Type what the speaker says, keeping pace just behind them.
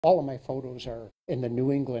All of my photos are in the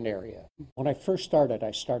New England area. When I started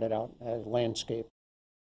out as landscape.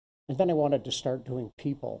 And then I wanted to start doing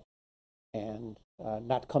people. And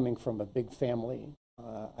not coming from a big family,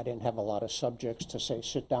 I didn't have a lot of subjects to say,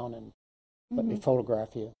 sit down and let me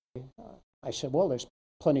photograph you. I said, well, there's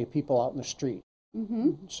plenty of people out in the street.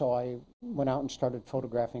 So I went out and started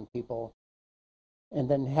photographing people. And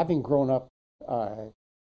then having grown up,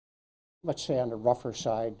 let's say on the rougher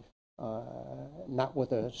side, not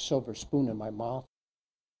with a silver spoon in my mouth,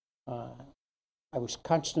 I was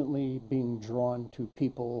constantly being drawn to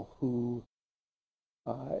people who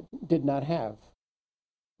did not have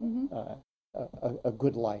a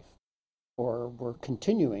good life, or were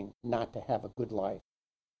continuing not to have a good life.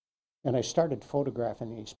 And I started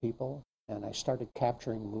photographing these people, and I started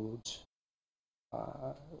capturing moods.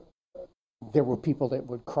 There were people that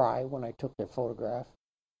would cry when I took their photograph.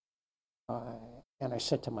 And I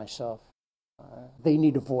said to myself, they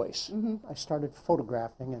need a voice. I started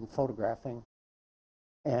photographing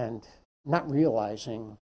and not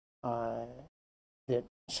realizing that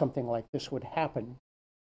something like this would happen.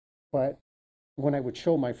 But when I would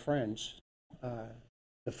show my friends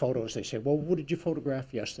the photos, they say, well, what did you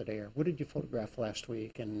photograph yesterday? Or what did you photograph last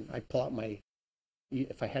week? And I pull out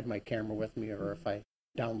if I had my camera with me, or if I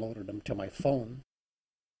downloaded them to my phone,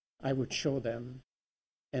 I would show them,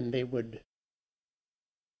 and they would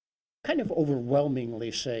kind of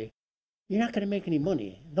overwhelmingly say, you're not going to make any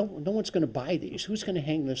money. No one's going to buy these. Who's going to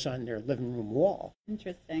hang this on their living room wall?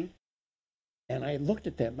 Interesting. And I looked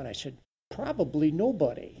at them and I said, probably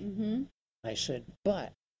nobody. I said,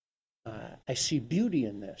 but I see beauty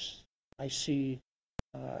in this. I see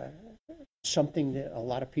something that a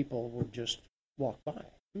lot of people would just walk by.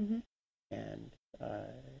 And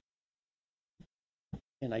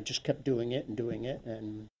I just kept doing it,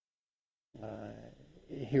 and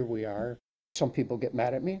here we are. Some people get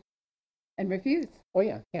mad at me. And refuse. Oh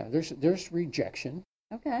yeah. There's rejection.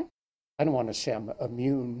 Okay. I don't want to say I'm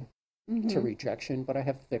immune to rejection, but I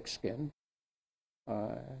have thick skin.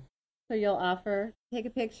 So you'll offer, take a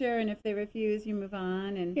picture, and if they refuse, you move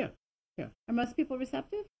on. And yeah. Are most people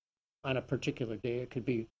receptive? On a particular day, it could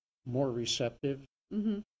be more receptive,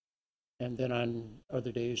 and then on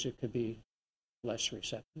other days, it could be less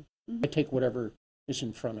receptive. I take whatever is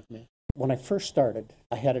in front of me. When I first started,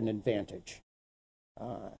 I had an advantage.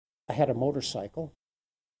 I had a motorcycle,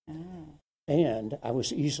 and I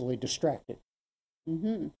was easily distracted.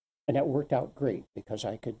 And that worked out great, because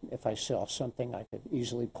I could, if I saw something, I could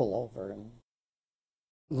easily pull over. And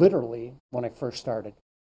literally, when I first started,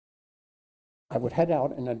 I would head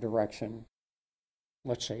out in a direction,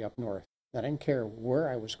 let's say up north. I didn't care where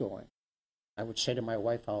I was going. I would say to my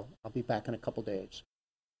wife, I'll be back in a couple days.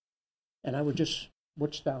 And I would just,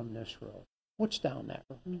 what's down this road? What's down that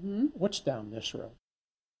road? What's down this road?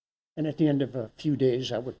 And at the end of a few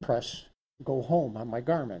days, I would press go home on my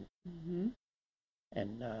Garmin.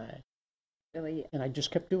 And I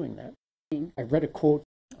just kept doing that. I read a quote,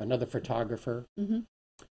 another photographer, and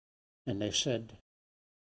they said,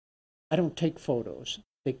 I don't take photos,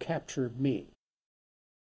 they capture me.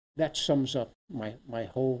 That sums up my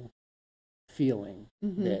whole feeling,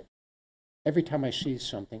 that every time I see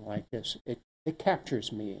something like this, it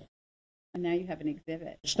captures me. And now you have an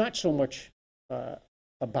exhibit. It's not so much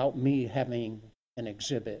about me having an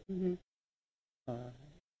exhibit.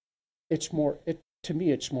 It's more, to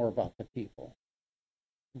me, it's more about the people.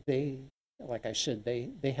 They, like I said,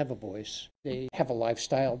 they have a voice. They have a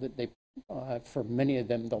lifestyle that they, for many of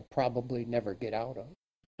them, they'll probably never get out of.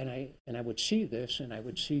 And I would see this, and I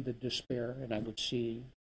would see the despair, and I would see,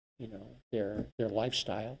 their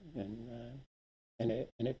lifestyle, and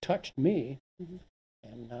it touched me.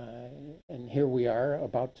 And here we are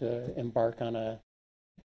about to embark on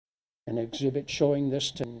an exhibit showing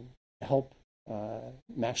this to help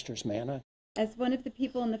Masters Mana. As one of the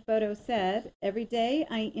people in the photo said, every day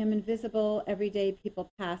I am invisible, every day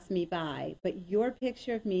people pass me by, but your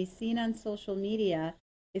picture of me seen on social media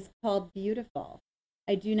is called beautiful.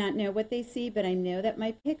 I do not know what they see, but I know that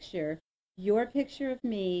my picture, your picture of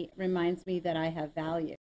me, reminds me that I have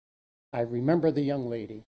value. I remember the young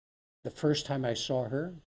lady. The first time I saw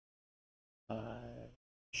her,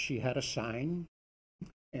 she had a sign,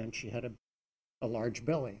 and she had a large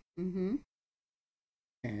belly.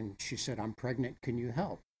 And she said, I'm pregnant, can you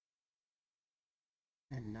help?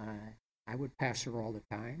 And I would pass her all the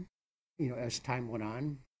time. As time went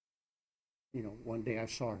on, one day I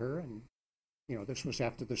saw her, and, this was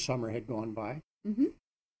after the summer had gone by.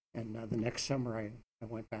 And the next summer I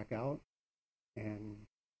went back out, and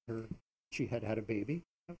she had a baby.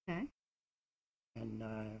 Okay. And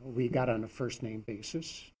we got on a first name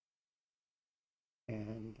basis.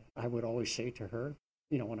 And I would always say to her,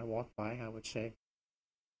 you know, when I walked by, I would say,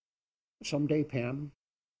 someday, Pam,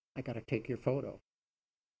 I got to take your photo.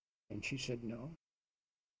 And she said, no.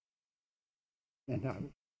 And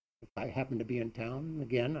if I happened to be in town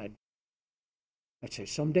again, I'd say,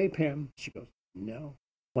 someday, Pam. She goes, no.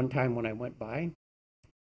 One time when I went by,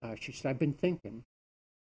 she said, I've been thinking.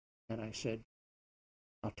 And I said,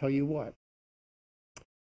 I'll tell you what,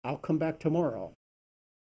 I'll come back tomorrow.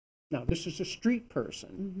 Now, this is a street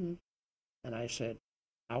person. And I said,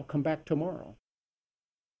 I'll come back tomorrow.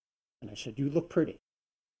 And I said, you look pretty.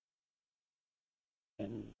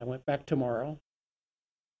 And I went back tomorrow,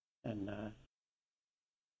 and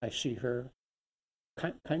I see her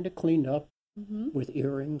kind of cleaned up with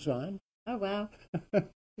earrings on. Oh, wow.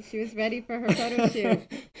 She was ready for her photo shoot.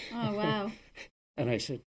 Oh, wow. And I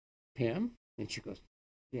said, Pam? And she goes,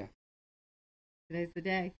 yeah. Today's the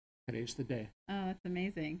day. Today's the day. Oh, that's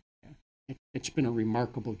amazing. Yeah. It's been a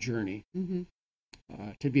remarkable journey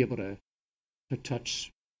to be able to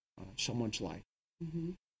touch someone's life.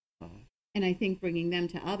 And I think bringing them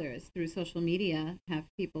to others through social media, have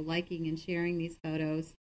people liking and sharing these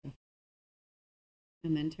photos,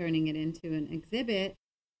 and then turning it into an exhibit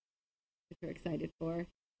that we're excited for.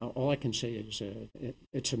 All I can say is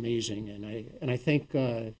it's amazing, and I thank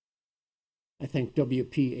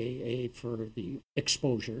WPAA for the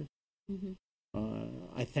exposure.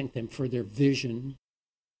 I thank them for their vision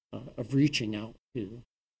of reaching out to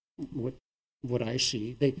what I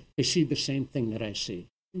see. They see the same thing that I see.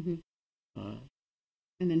 And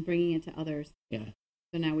then bringing it to others. Yeah.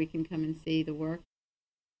 So now we can come and see the work,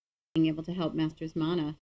 being able to help Masters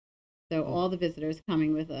Mana. So all the visitors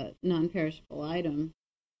coming with a non-perishable item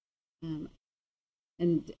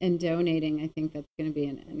and donating, I think that's going to be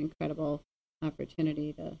an incredible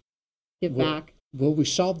opportunity to give back. Will we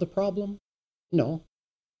solve the problem? No.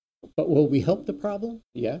 But will we help the problem?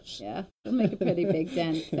 Yes. Yeah, we'll make a pretty big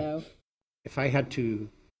dent. So if I had to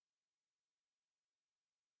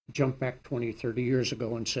jump back 20, 30 years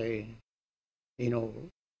ago and say, you know,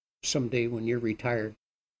 someday when you're retired,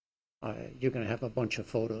 you're going to have a bunch of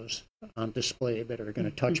photos on display that are going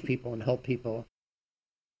to touch people and help people,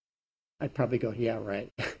 I'd probably go, yeah,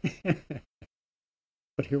 right.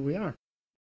 But here we are.